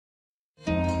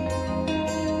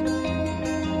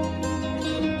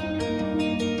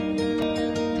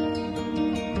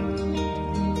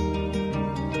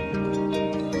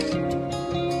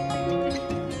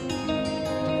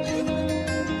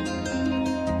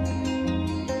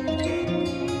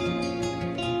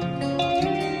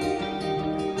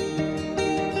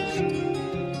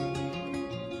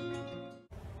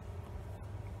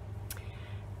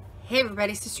Hey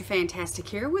everybody, Sister Fantastic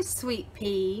here with Sweet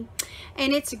Pea,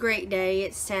 and it's a great day.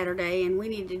 It's Saturday and we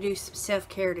need to do some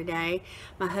self-care today.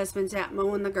 My husband's out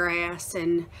mowing the grass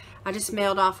and I just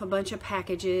mailed off a bunch of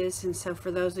packages, and so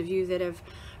for those of you that have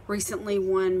recently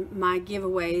won my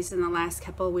giveaways in the last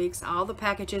couple of weeks, all the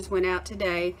packages went out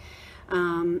today.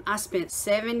 I spent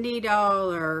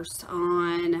 $70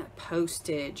 on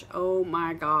postage. Oh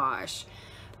my gosh.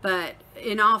 But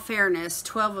in all fairness,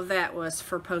 12 of that was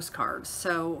for postcards.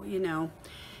 So, you know,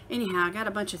 anyhow, I got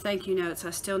a bunch of thank you notes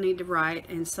I still need to write.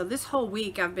 And so this whole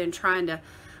week I've been trying to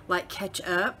like catch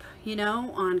up, you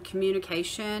know, on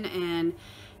communication and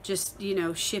just, you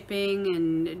know, shipping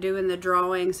and doing the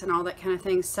drawings and all that kind of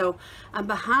thing. So I'm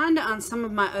behind on some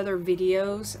of my other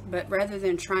videos, but rather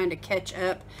than trying to catch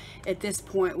up at this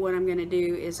point, what I'm going to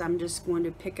do is I'm just going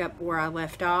to pick up where I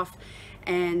left off,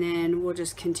 and then we'll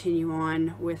just continue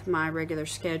on with my regular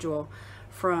schedule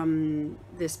from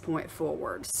this point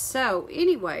forward. So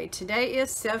anyway, today is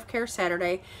Self-Care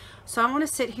Saturday, so I want to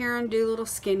sit here and do a little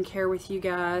skincare with you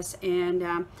guys,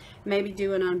 and maybe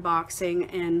do an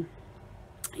unboxing and,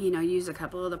 you know, use a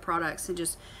couple of the products and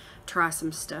just try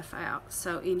some stuff out.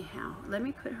 So anyhow, let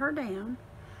me put her down.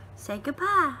 Say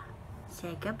goodbye.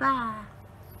 Say goodbye.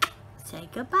 Say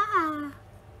goodbye.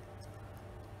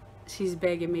 She's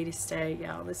begging me to stay,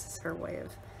 y'all. This is her way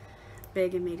of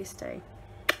begging me to stay.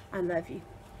 I love you.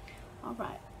 All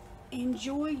right.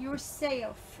 Enjoy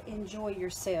yourself. Enjoy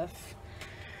yourself.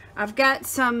 I've got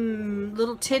some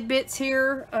little tidbits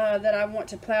here that I want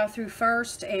to plow through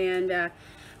first. And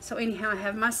so anyhow, I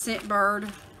have my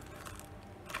Scentbird.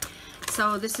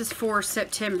 So this is for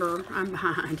September. I'm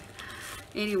behind.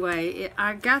 Anyway,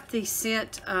 I got the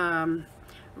scent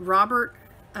Robert...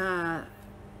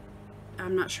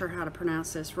 I'm not sure how to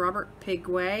pronounce this. Robert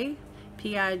Piguet,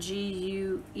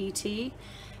 P-I-G-U-E-T.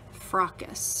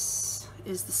 Fracas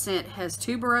is the scent. Has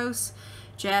tuberose,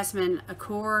 jasmine,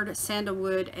 accord,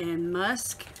 sandalwood, and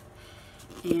musk.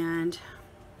 And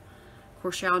of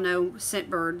course, y'all know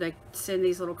Scentbird. They send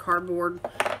these little cardboard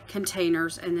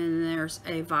containers, and then there's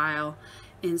a vial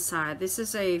inside. This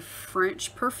is a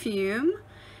French perfume,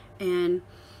 and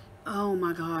oh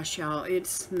my gosh, y'all, it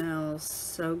smells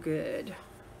so good.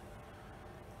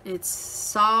 It's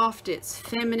soft, it's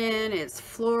feminine, it's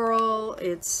floral,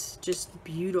 it's just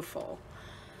beautiful.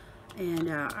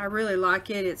 And I really like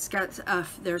it. It's got,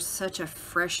 there's such a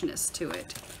freshness to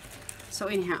it. So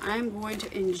anyhow, I'm going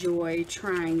to enjoy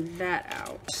trying that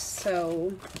out.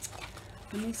 So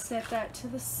let me set that to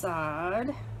the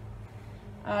side.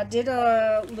 I did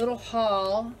a little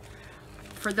haul.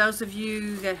 For those of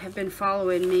you that have been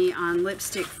following me on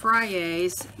Lipstick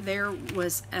Fridays, there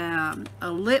was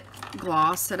a lip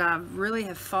gloss that I really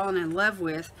have fallen in love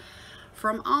with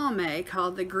from Almay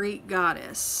called the Greek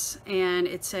Goddess. And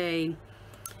it's a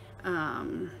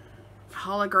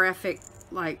holographic,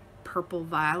 like, purple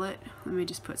violet. Let me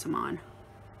just put some on.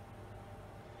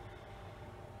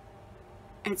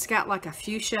 It's got like a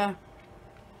fuchsia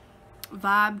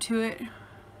vibe to it.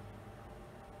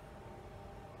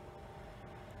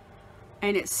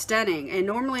 And it's stunning. And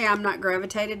normally I'm not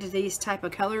gravitated to these type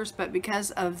of colors, but because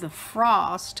of the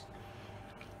frost,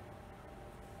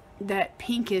 that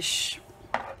pinkish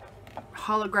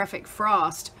holographic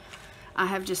frost, I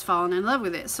have just fallen in love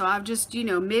with it. So I've just, you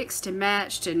know, mixed and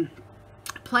matched and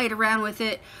played around with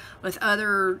it with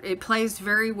other, it plays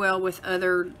very well with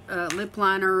other lip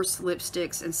liners,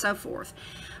 lipsticks, and so forth.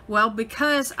 Well,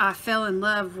 because I fell in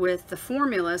love with the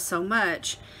formula so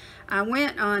much, I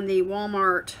went on the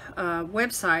Walmart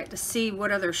website to see what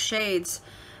other shades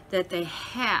that they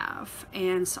have,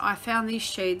 and so I found these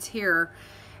shades here,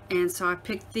 and so I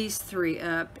picked these three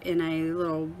up in a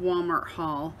little Walmart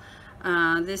haul.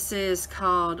 This is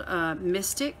called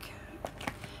Mystic,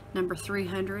 number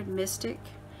 300 Mystic.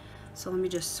 So let me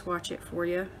just swatch it for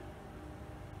you.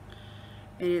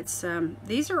 And it's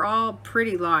these are all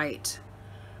pretty light,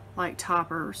 like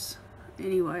toppers.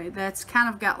 Anyway, that's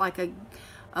kind of got like a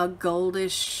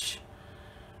goldish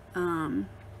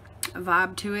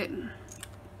vibe to it.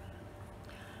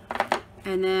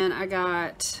 And then I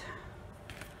got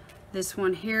this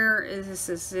one here. This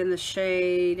is in the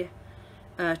shade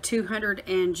 200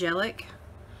 Angelic,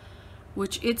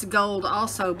 which it's gold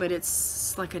also, but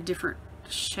it's like a different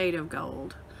shade of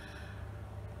gold.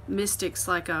 Mystic's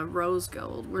like a rose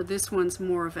gold, where this one's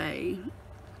more of a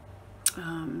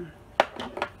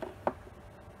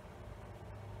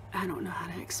I don't know how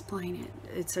to explain it.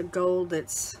 It's a gold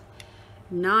that's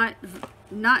not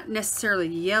necessarily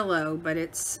yellow, but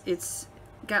it's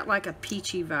got like a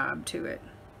peachy vibe to it.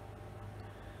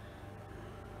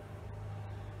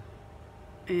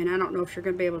 And I don't know if you're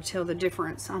going to be able to tell the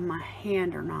difference on my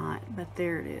hand or not, but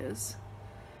there it is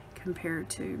compared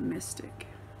to Mystic.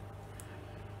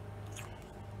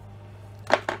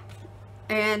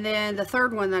 And then the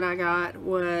third one that I got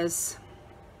was,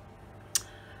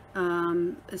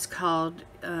 it's called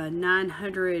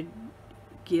 900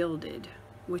 Gilded,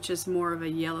 which is more of a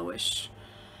yellowish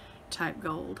type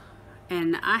gold.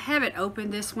 And I haven't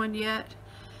opened this one yet,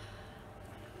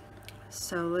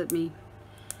 so let me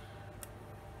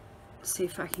see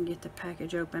if I can get the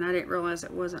package open. I didn't realize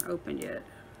it wasn't open yet.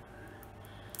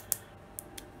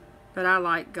 But I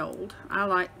like gold. I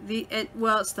like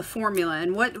well, it's the formula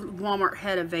and what Walmart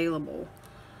had available,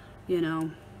 you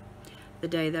know, the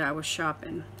day that I was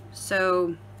shopping.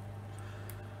 So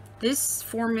this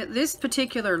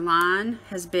particular line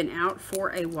has been out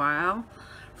for a while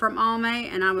from Alme,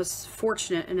 and I was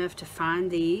fortunate enough to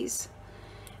find these.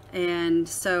 And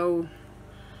so,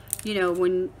 you know,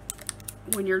 when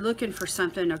you're looking for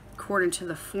something according to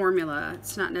the formula,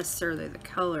 it's not necessarily the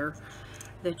color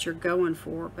that you're going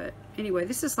for. But anyway,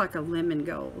 this is like a lemon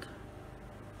gold,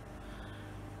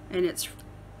 and it's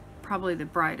probably the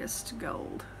brightest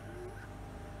gold.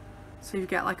 So you've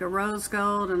got like a rose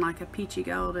gold and like a peachy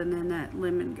gold, and then that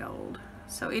lemon gold.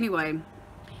 So anyway,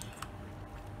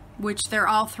 which they're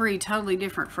all three totally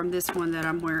different from this one that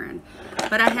I'm wearing.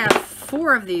 But I have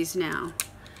 4 of these now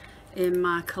in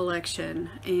my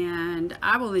collection, and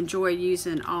I will enjoy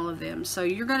using all of them. So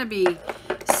you're going to be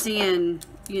seeing,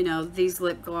 you know, these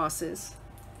lip glosses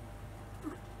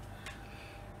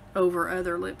over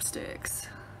other lipsticks.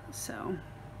 So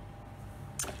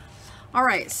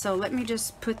alright, so let me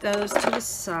just put those to the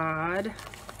side.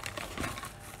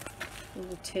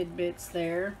 Little tidbits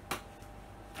there.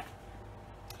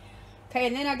 Okay,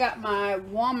 and then I got my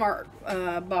Walmart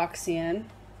box in.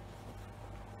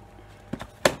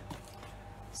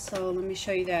 So let me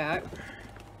show you that.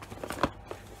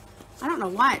 I don't know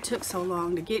why it took so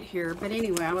long to get here, but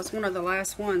anyway, I was one of the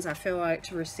last ones, I feel like,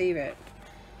 to receive it.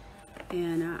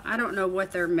 And I don't know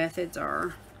what their methods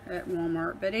are at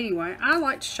Walmart, but anyway, I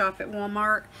like to shop at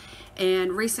Walmart.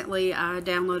 And recently I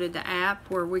downloaded the app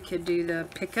where we could do the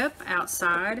pickup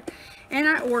outside, and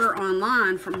I order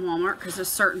online from Walmart because there's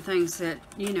certain things that,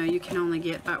 you know, you can only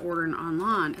get by ordering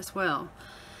online as well.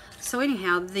 So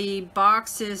anyhow, the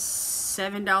box is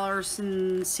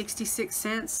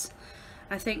 $7.66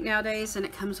 I think nowadays, and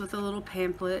it comes with a little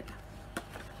pamphlet.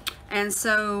 And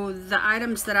so the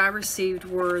items that I received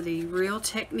were the Real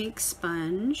Technique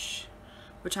sponge,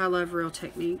 which I love Real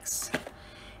Techniques.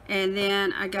 And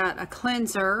then I got a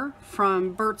cleanser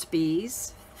from Burt's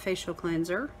Bees, facial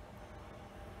cleanser.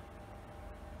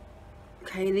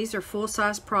 Okay, and these are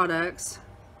full-size products.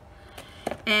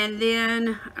 And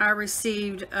then I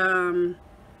received the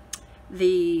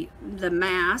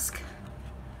mask,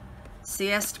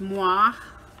 Sieste Moi,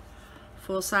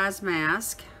 full-size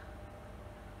mask.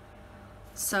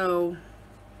 So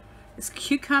it's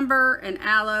cucumber and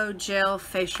aloe gel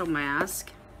facial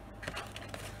mask.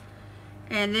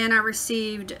 And then I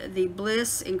received the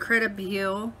Bliss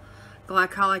Incredibile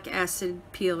glycolic acid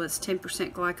peel. It's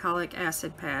 10% glycolic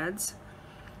acid pads.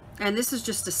 And this is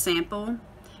just a sample,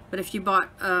 but if you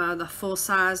bought the full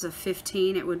size of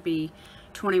 15, it would be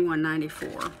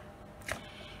 $21.94.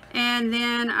 And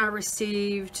then I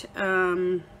received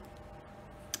the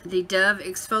Dove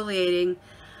exfoliating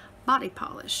body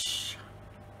polish,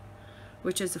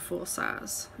 which is a full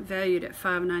size, valued at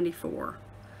 $5.94.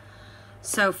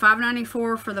 So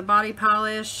 $5.94 for the body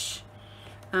polish.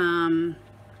 The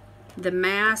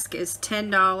mask is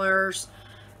 $10.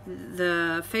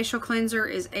 The facial cleanser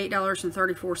is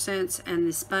 $8.34, and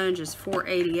the sponge is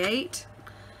 $4.88.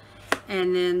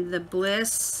 And then the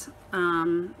Bliss,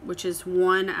 which is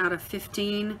 1 out of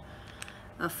 15,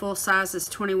 a full size is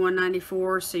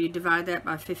 $21.94. So you divide that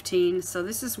by 15. So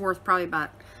this is worth probably about,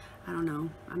 I don't know,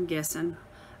 I'm guessing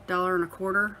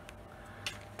 $1.25.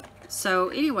 So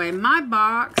anyway, my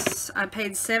box, I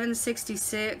paid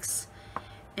 $7.66,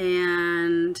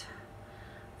 and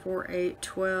 4, 8,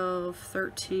 12,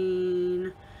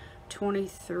 13,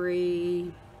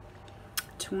 23,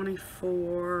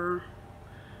 24,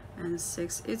 and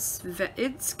 6. It's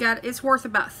worth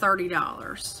about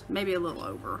 $30, maybe a little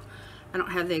over. I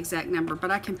don't have the exact number,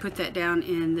 but I can put that down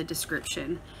in the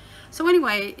description. So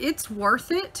anyway, it's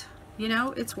worth it. You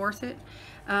know, it's worth it.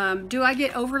 Do I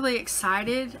get overly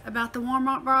excited about the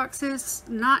Walmart boxes?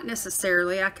 Not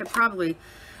necessarily. I could probably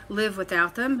live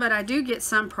without them, but I do get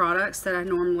some products that I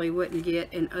normally wouldn't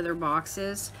get in other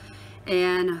boxes.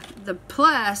 And the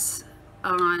plus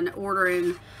on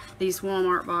ordering these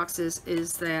Walmart boxes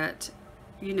is that,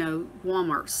 you know,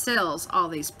 Walmart sells all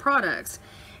these products,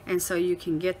 And so you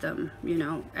can get them, you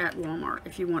know, at Walmart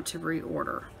if you want to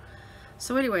reorder.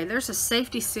 So anyway, there's a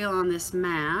safety seal on this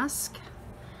mask.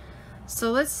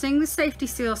 So let's sing the safety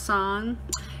seal song.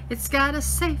 It's got a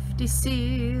safety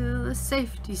seal, a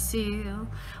safety seal.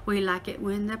 We like it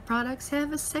when the products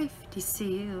have a safety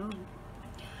seal.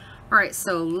 All right,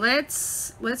 so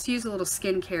let's use a little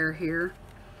skincare here.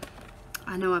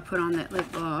 I know I put on that lip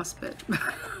gloss, but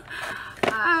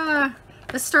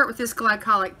let's start with this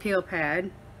glycolic peel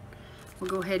pad. We'll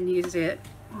go ahead and use it.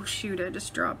 Oh shoot, I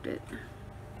just dropped it.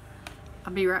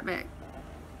 I'll be right back.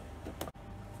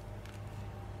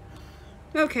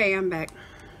 Okay, I'm back.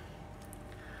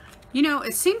 You know,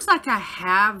 it seems like I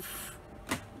have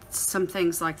some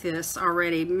things like this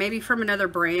already, maybe from another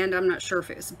brand. I'm not sure if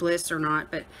it's Bliss or not,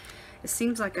 but it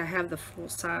seems like I have the full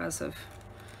size of.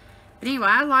 But anyway,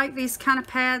 I like these kind of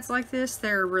pads like this.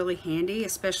 They're really handy,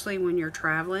 especially when you're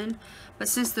traveling. But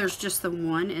since there's just the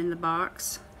one in the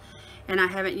box, and I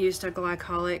haven't used a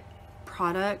glycolic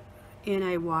product in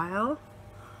a while,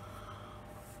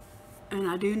 and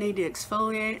I do need to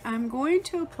exfoliate, I'm going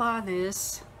to apply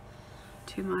this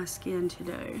to my skin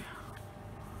today.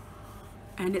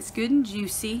 And it's good and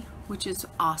juicy, which is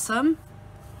awesome.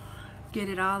 Get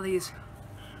it all these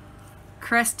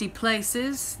crusty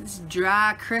places, these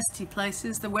dry, crusty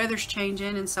places. The weather's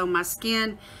changing, and so my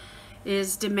skin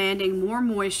is demanding more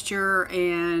moisture,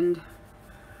 and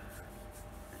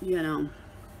you know,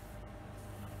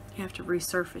 you have to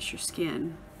resurface your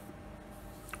skin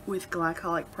with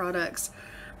glycolic products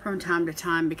from time to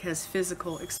time because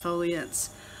physical exfoliants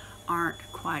aren't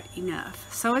quite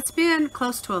enough. So it's been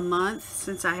close to a month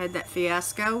since I had that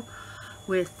fiasco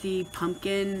with the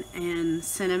pumpkin and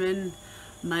cinnamon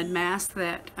mud mask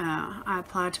that I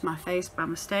applied to my face by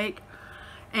mistake.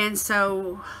 And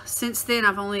so since then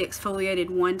I've only exfoliated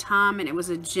one time, and it was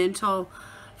a gentle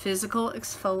physical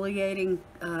exfoliating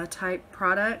type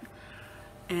product,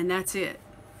 and that's it.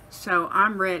 So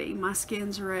I'm ready. My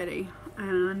skin's ready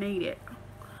and I need it.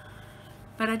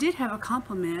 But I did have a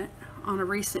compliment on a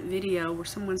recent video where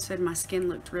someone said my skin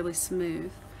looked really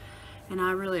smooth, and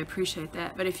I really appreciate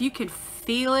that. But if you could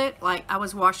feel it, like I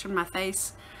was washing my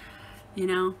face, you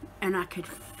know, and I could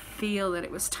feel that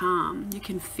it was time. You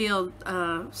can feel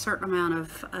a certain amount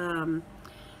of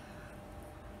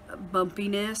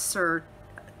bumpiness or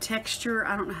texture.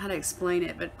 I don't know how to explain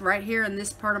it, but right here in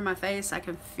this part of my face I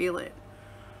can feel it.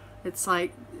 It's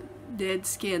like dead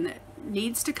skin that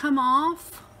needs to come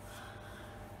off,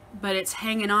 but it's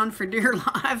hanging on for dear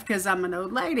life because I'm an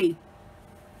old lady.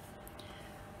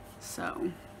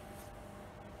 So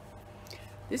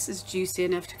this is juicy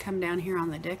enough to come down here on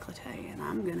the décolleté, and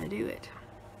I'm gonna do it.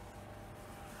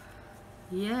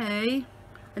 Yay.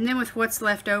 And then with what's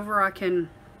left over, I can,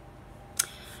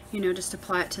 you know, just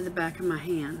apply it to the back of my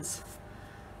hands,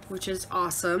 which is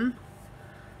awesome.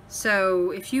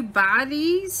 So if you buy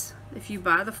these, if you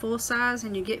buy the full size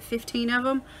and you get 15 of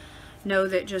them, know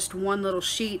that just one little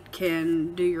sheet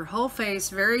can do your whole face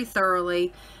very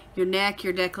thoroughly, your neck,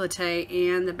 your décolleté,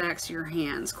 and the backs of your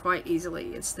hands quite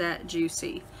easily. It's that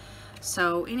juicy.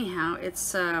 So anyhow,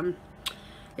 it's a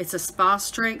spa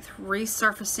strength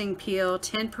resurfacing peel,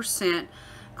 10%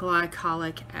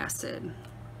 glycolic acid.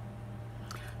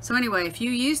 So anyway, if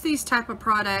you use these type of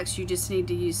products, you just need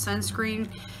to use sunscreen.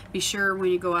 Be sure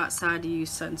when you go outside to use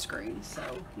sunscreen. So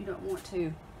you don't want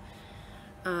to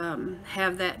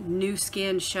have that new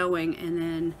skin showing and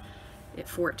then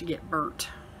for it to get burnt.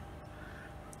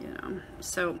 You know.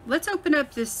 So let's open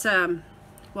up this,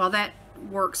 while that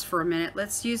works for a minute,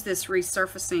 let's use this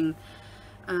resurfacing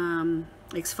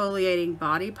exfoliating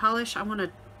body polish. I want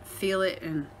to feel it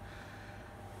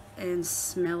and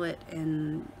smell it,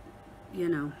 and you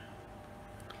know,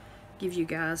 give you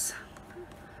guys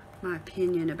my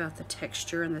opinion about the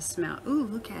texture and the smell. Ooh,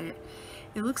 look at it.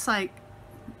 It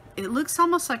looks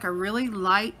almost like a really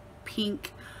light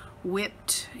pink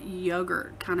whipped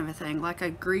yogurt kind of a thing, like a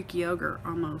Greek yogurt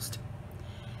almost.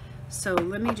 So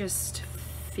let me just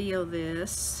feel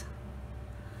this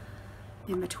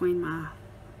in between my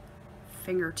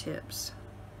fingertips.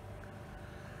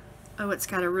 Oh, it's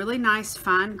got a really nice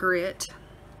fine grit,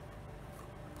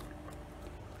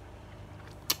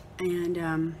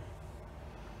 and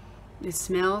it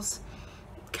smells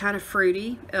kind of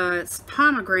fruity. It's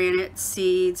pomegranate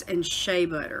seeds and shea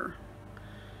butter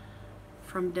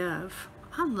from Dove.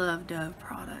 I love Dove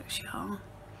products, y'all.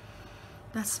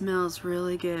 That smells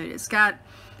really good.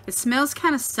 It smells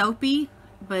kind of soapy,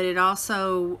 but it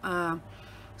also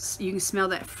you can smell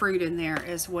that fruit in there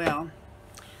as well.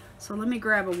 So let me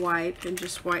grab a wipe and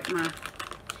just wipe my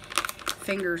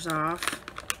fingers off,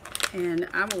 and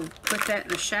I will put that in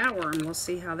the shower and we'll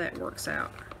see how that works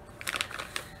out.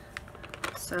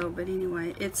 So, but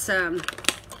anyway, it's it'll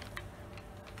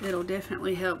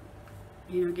definitely help,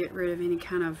 you know, get rid of any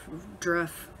kind of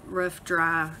rough,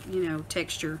 dry, you know,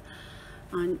 texture.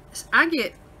 I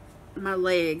get my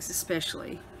legs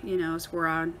especially, you know, is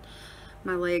where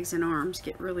my legs and arms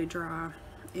get really dry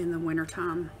in the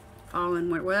wintertime. Fall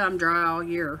and winter. Well, I'm dry all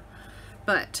year,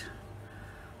 but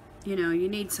you know, you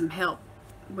need some help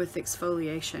with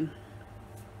exfoliation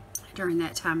during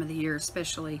that time of the year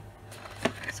especially.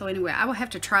 So anyway, I will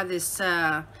have to try this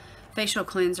facial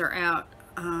cleanser out.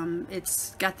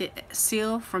 It's got the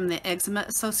seal from the Eczema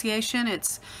Association.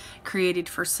 It's created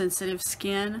for sensitive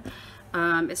skin.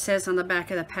 It says on the back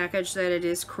of the package that it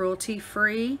is cruelty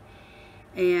free,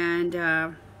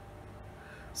 and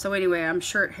so anyway, I'm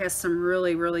sure it has some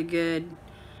really good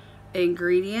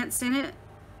ingredients in it.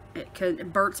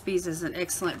 Burt's Bees is an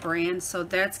excellent brand, so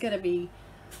that's going to be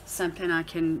something I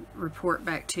can report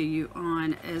back to you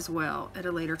on as well at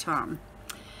a later time.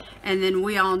 And then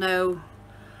we all know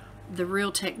the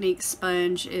Real Technique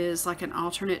sponge is like an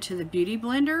alternate to the Beauty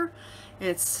Blender.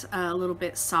 It's a little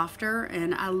bit softer,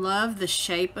 and I love the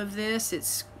shape of this.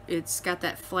 It's got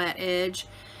that flat edge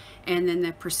and then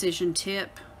the precision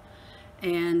tip,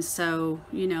 and so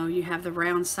you know, you have the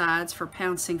round sides for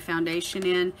pouncing foundation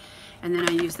in, and then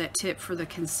I use that tip for the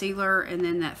concealer, and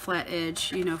then that flat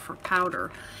edge, you know, for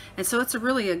powder. And so it's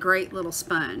really a great little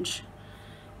sponge,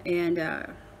 and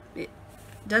it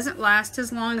doesn't last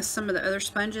as long as some of the other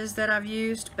sponges that I've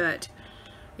used, but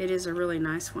it is a really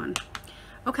nice one.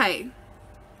 Okay,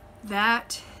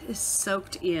 that is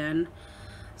soaked in.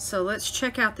 So let's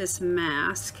check out this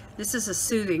mask. This is a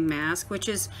soothing mask, which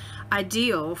is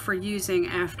ideal for using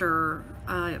after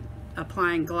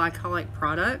applying glycolic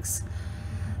products.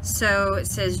 So it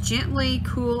says, gently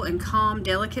cool and calm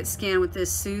delicate skin with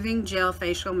this soothing gel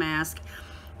facial mask.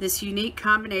 This unique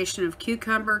combination of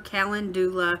cucumber,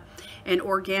 calendula, and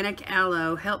organic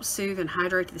aloe helps soothe and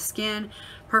hydrate the skin.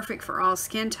 Perfect for all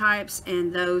skin types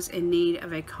and those in need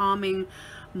of a calming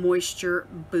moisture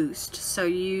boost. So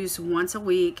use once a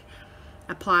week.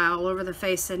 Apply all over the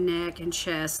face and neck and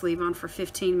chest. Leave on for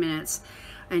 15 minutes.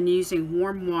 And using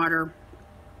warm water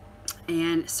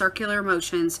and circular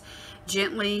motions,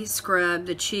 gently scrub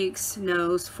the cheeks,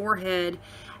 nose, forehead,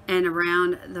 and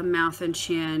around the mouth and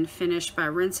chin. Finish by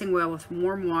rinsing well with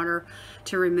warm water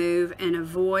to remove and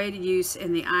avoid use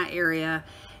in the eye area.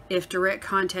 If direct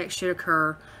contact should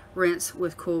occur, rinse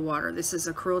with cool water. This is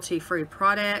a cruelty-free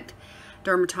product.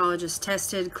 Dermatologist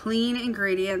tested, clean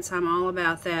ingredients. I'm all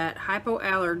about that.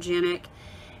 Hypoallergenic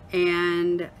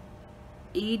and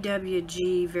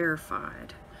EWG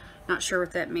verified. Not sure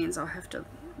what that means. I'll have to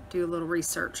do a little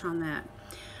research on that.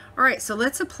 Alright, so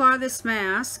let's apply this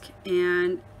mask,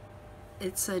 and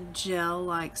it's a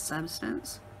gel-like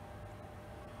substance.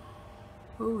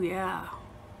 Oh yeah.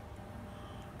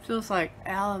 Feels like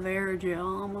aloe vera gel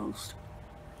almost.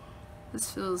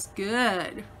 This feels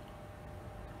good.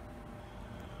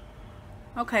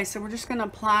 Okay, so we're just going to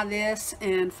apply this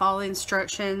and follow the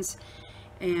instructions,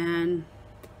 and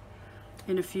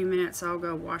in a few minutes I'll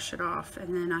go wash it off,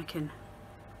 and then I can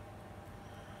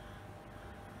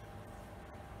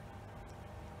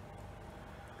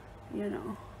you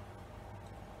know,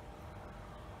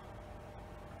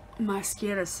 my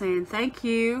skin is saying thank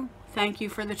you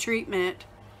for the treatment,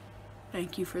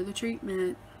 thank you for the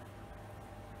treatment.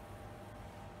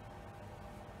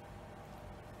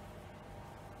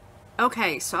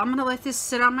 Okay, so I'm gonna let this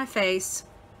sit on my face.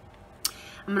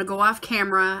 I'm gonna go off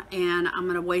camera and I'm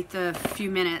gonna wait the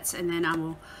few minutes, and then I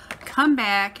will come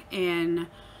back and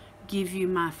give you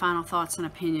my final thoughts and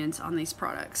opinions on these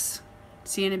products.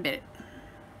 See you in a bit.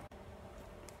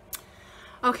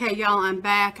 Okay, y'all, I'm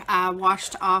back. I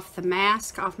washed off the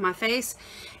mask off my face,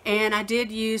 and I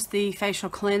did use the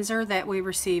facial cleanser that we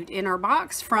received in our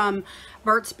box from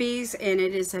Burt's Bees, and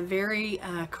it is a very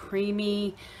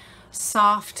creamy,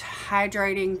 soft,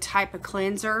 hydrating type of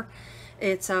cleanser.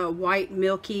 It's a white,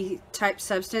 milky type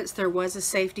substance. There was a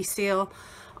safety seal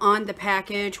on the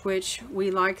package, which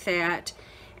we like that.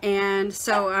 And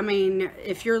so, I mean,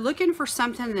 if you're looking for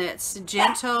something that's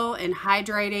gentle and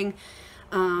hydrating,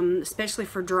 especially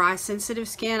for dry, sensitive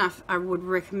skin, I would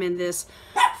recommend this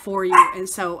for you. And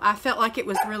so I felt like it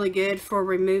was really good for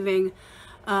removing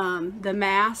the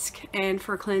mask and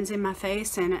for cleansing my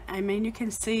face. And I mean, you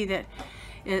can see that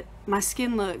my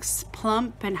skin looks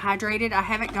plump and hydrated. I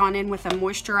haven't gone in with a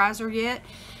moisturizer yet,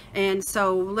 and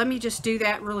so let me just do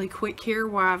that really quick here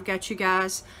while I've got you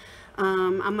guys.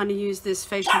 I'm going to use this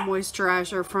facial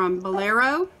moisturizer from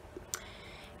Bolero,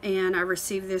 and I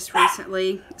received this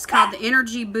recently. It's called the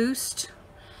Energy Boost.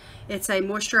 It's a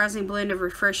moisturizing blend of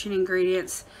refreshing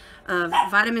ingredients of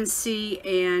vitamin C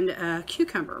and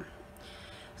cucumber.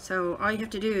 So all you have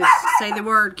to do is say the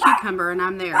word cucumber and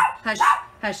I'm there. Hush,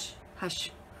 hush,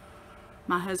 hush.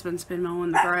 My husband's been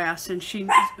mowing the grass and she's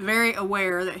very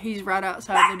aware that he's right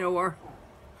outside the door.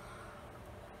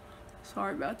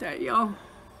 Sorry about that, y'all.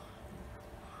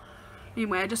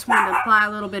 Anyway, I just wanted to apply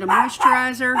a little bit of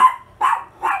moisturizer.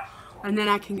 And then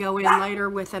I can go in later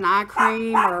with an eye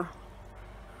cream or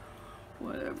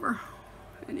whatever.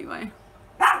 Anyway.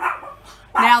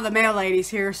 Now the mail lady's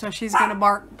here, so she's going to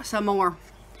bark some more.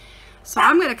 So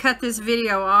I'm going to cut this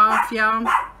video off, y'all,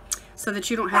 so that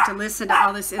you don't have to listen to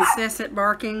all this incessant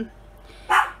barking.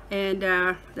 And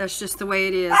that's just the way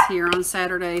it is here on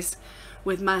Saturdays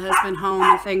with my husband home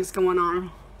and things going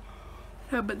on.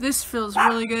 But this feels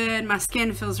really good. My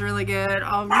skin feels really good.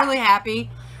 I'm really happy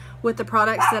with the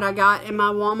products that I got in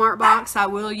my Walmart box. I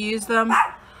will use them.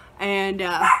 And,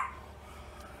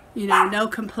 you know, no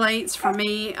complaints for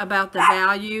me about the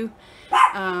value.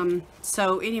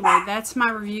 So anyway, that's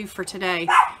my review for today.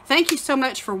 Thank you so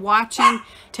much for watching,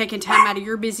 taking time out of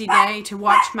your busy day to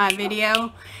watch my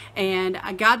video. And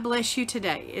God bless you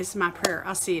today is my prayer.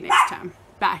 I'll see you next time.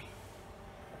 Bye.